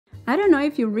I don't know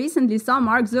if you recently saw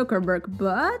Mark Zuckerberg,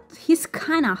 but he's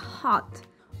kinda hot.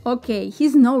 Okay,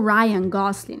 he's no Ryan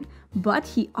Gosling, but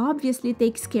he obviously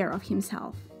takes care of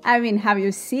himself. I mean, have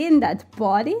you seen that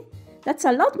body? That's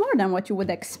a lot more than what you would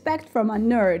expect from a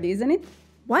nerd, isn't it?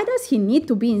 Why does he need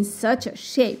to be in such a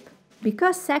shape?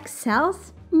 Because sex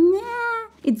sells? Nah,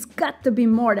 it's got to be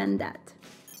more than that.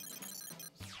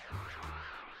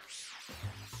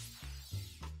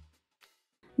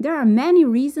 There are many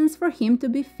reasons for him to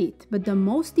be fit, but the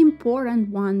most important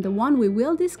one, the one we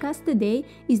will discuss today,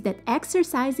 is that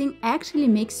exercising actually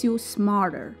makes you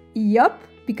smarter. Yup,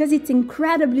 because it's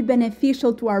incredibly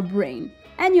beneficial to our brain.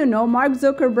 And you know, Mark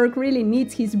Zuckerberg really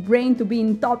needs his brain to be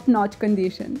in top-notch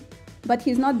condition. But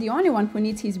he's not the only one who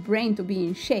needs his brain to be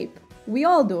in shape. We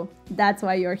all do. That's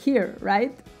why you're here,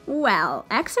 right? Well,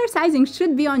 exercising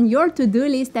should be on your to-do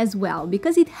list as well,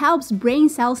 because it helps brain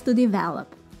cells to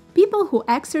develop. People who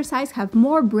exercise have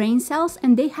more brain cells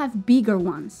and they have bigger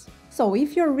ones. So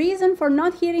if your reason for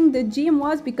not hitting the gym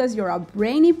was because you're a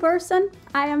brainy person,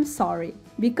 I am sorry,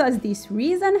 because this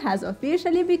reason has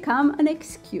officially become an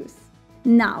excuse.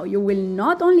 Now, you will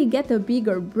not only get a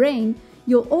bigger brain,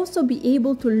 you'll also be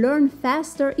able to learn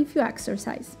faster if you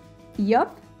exercise.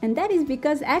 Yup, and that is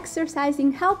because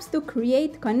exercising helps to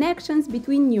create connections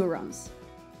between neurons.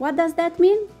 What does that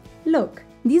mean? Look.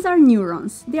 These are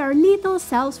neurons. They are little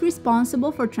cells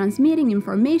responsible for transmitting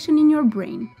information in your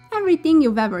brain. Everything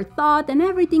you've ever thought and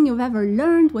everything you've ever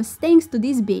learned was thanks to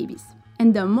these babies.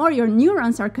 And the more your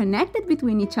neurons are connected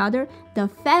between each other, the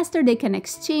faster they can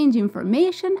exchange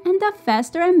information and the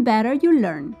faster and better you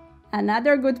learn.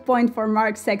 Another good point for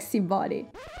Mark's sexy body.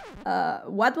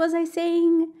 What was I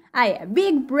saying?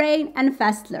 Big brain and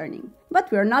fast learning.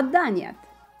 But we're not done yet.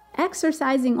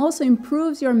 Exercising also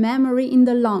improves your memory in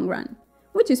the long run,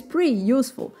 which is pretty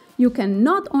useful. You can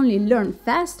not only learn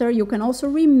faster, you can also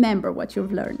remember what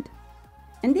you've learned.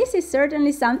 And this is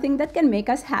certainly something that can make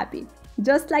us happy,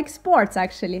 just like sports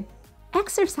actually.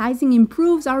 Exercising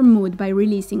improves our mood by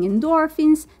releasing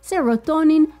endorphins,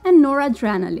 serotonin, and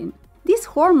noradrenaline. These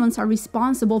hormones are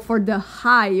responsible for the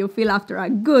high you feel after a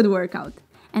good workout.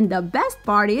 And the best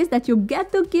part is that you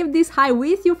get to keep this high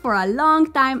with you for a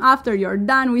long time after you're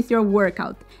done with your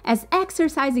workout, as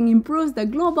exercising improves the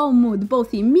global mood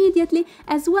both immediately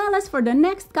as well as for the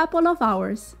next couple of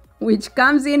hours. Which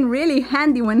comes in really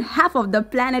handy when half of the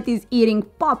planet is eating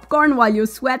popcorn while you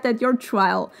sweat at your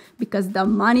trial, because the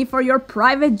money for your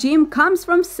private gym comes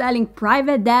from selling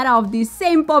private data of these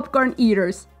same popcorn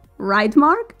eaters. Right,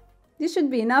 Mark? This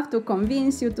should be enough to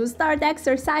convince you to start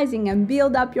exercising and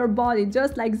build up your body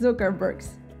just like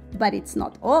Zuckerberg's. But it's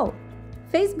not all.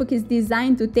 Facebook is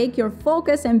designed to take your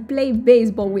focus and play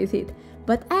baseball with it,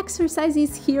 but exercise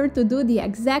is here to do the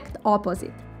exact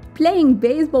opposite. Playing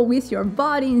baseball with your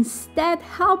body instead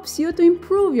helps you to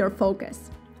improve your focus.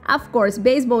 Of course,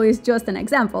 baseball is just an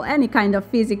example. Any kind of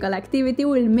physical activity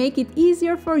will make it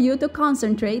easier for you to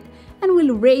concentrate and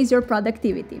will raise your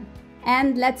productivity.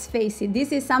 And let's face it,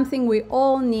 this is something we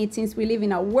all need since we live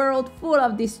in a world full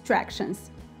of distractions.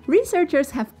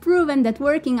 Researchers have proven that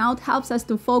working out helps us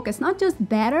to focus not just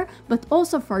better, but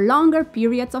also for longer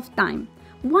periods of time.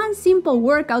 One simple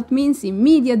workout means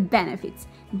immediate benefits,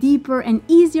 deeper and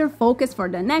easier focus for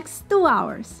the next 2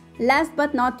 hours. Last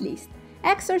but not least,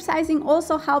 exercising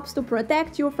also helps to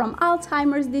protect you from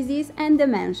Alzheimer's disease and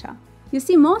dementia. You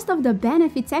see, most of the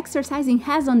benefits exercising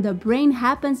has on the brain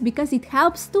happens because it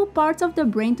helps two parts of the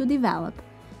brain to develop,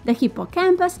 the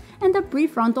hippocampus and the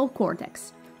prefrontal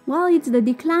cortex. Well, it's the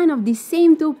decline of these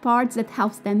same two parts that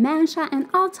helps dementia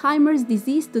and Alzheimer's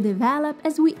disease to develop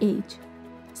as we age.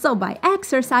 So by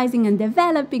exercising and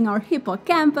developing our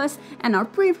hippocampus and our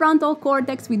prefrontal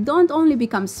cortex, we don't only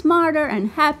become smarter and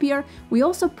happier, we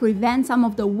also prevent some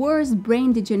of the worst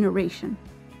brain degeneration.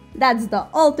 That's the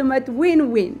ultimate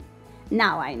win-win.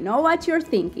 Now I know what you're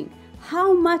thinking.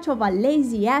 How much of a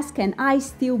lazy ass can I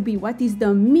still be? What is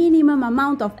the minimum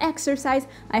amount of exercise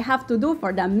I have to do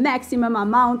for the maximum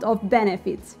amount of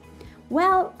benefits?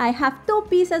 Well, I have 2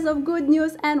 pieces of good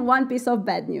news and 1 piece of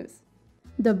bad news.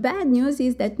 The bad news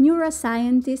is that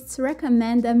neuroscientists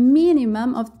recommend a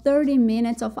minimum of 30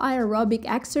 minutes of aerobic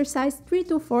exercise 3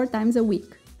 to 4 times a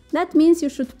week. That means you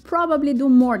should probably do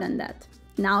more than that.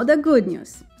 Now the good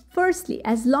news. Firstly,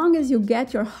 as long as you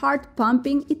get your heart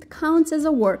pumping, it counts as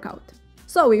a workout.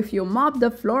 So if you mop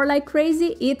the floor like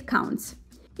crazy, it counts.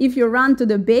 If you run to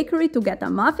the bakery to get a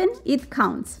muffin, it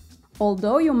counts.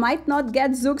 Although you might not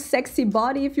get Zook's sexy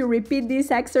body if you repeat this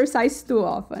exercise too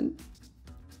often.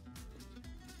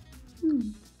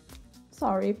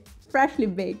 Sorry, freshly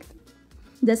baked.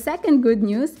 The second good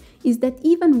news is that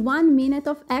even 1 minute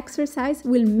of exercise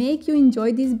will make you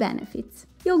enjoy these benefits.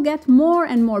 You'll get more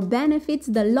and more benefits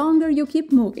the longer you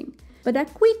keep moving. But a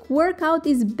quick workout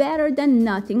is better than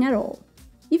nothing at all.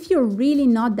 If you're really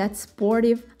not that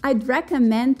sportive, I'd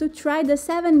recommend to try the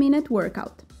 7-minute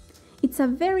workout. It's a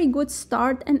very good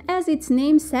start, and as its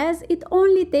name says, it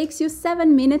only takes you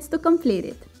 7 minutes to complete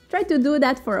it. Try to do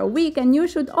that for a week and you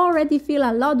should already feel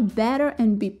a lot better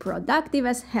and be productive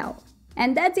as hell.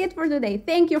 And that's it for today.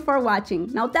 Thank you for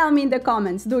watching. Now tell me in the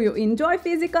comments, do you enjoy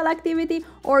physical activity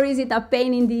or is it a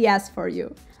pain in the ass for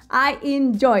you? I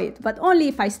enjoy it, but only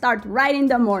if I start right in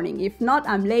the morning. If not,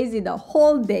 I'm lazy the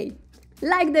whole day.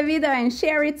 Like the video and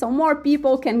share it so more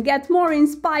people can get more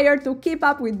inspired to keep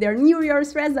up with their New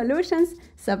Year's resolutions.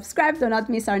 Subscribe to not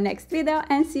miss our next video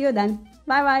and see you then.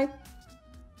 Bye bye!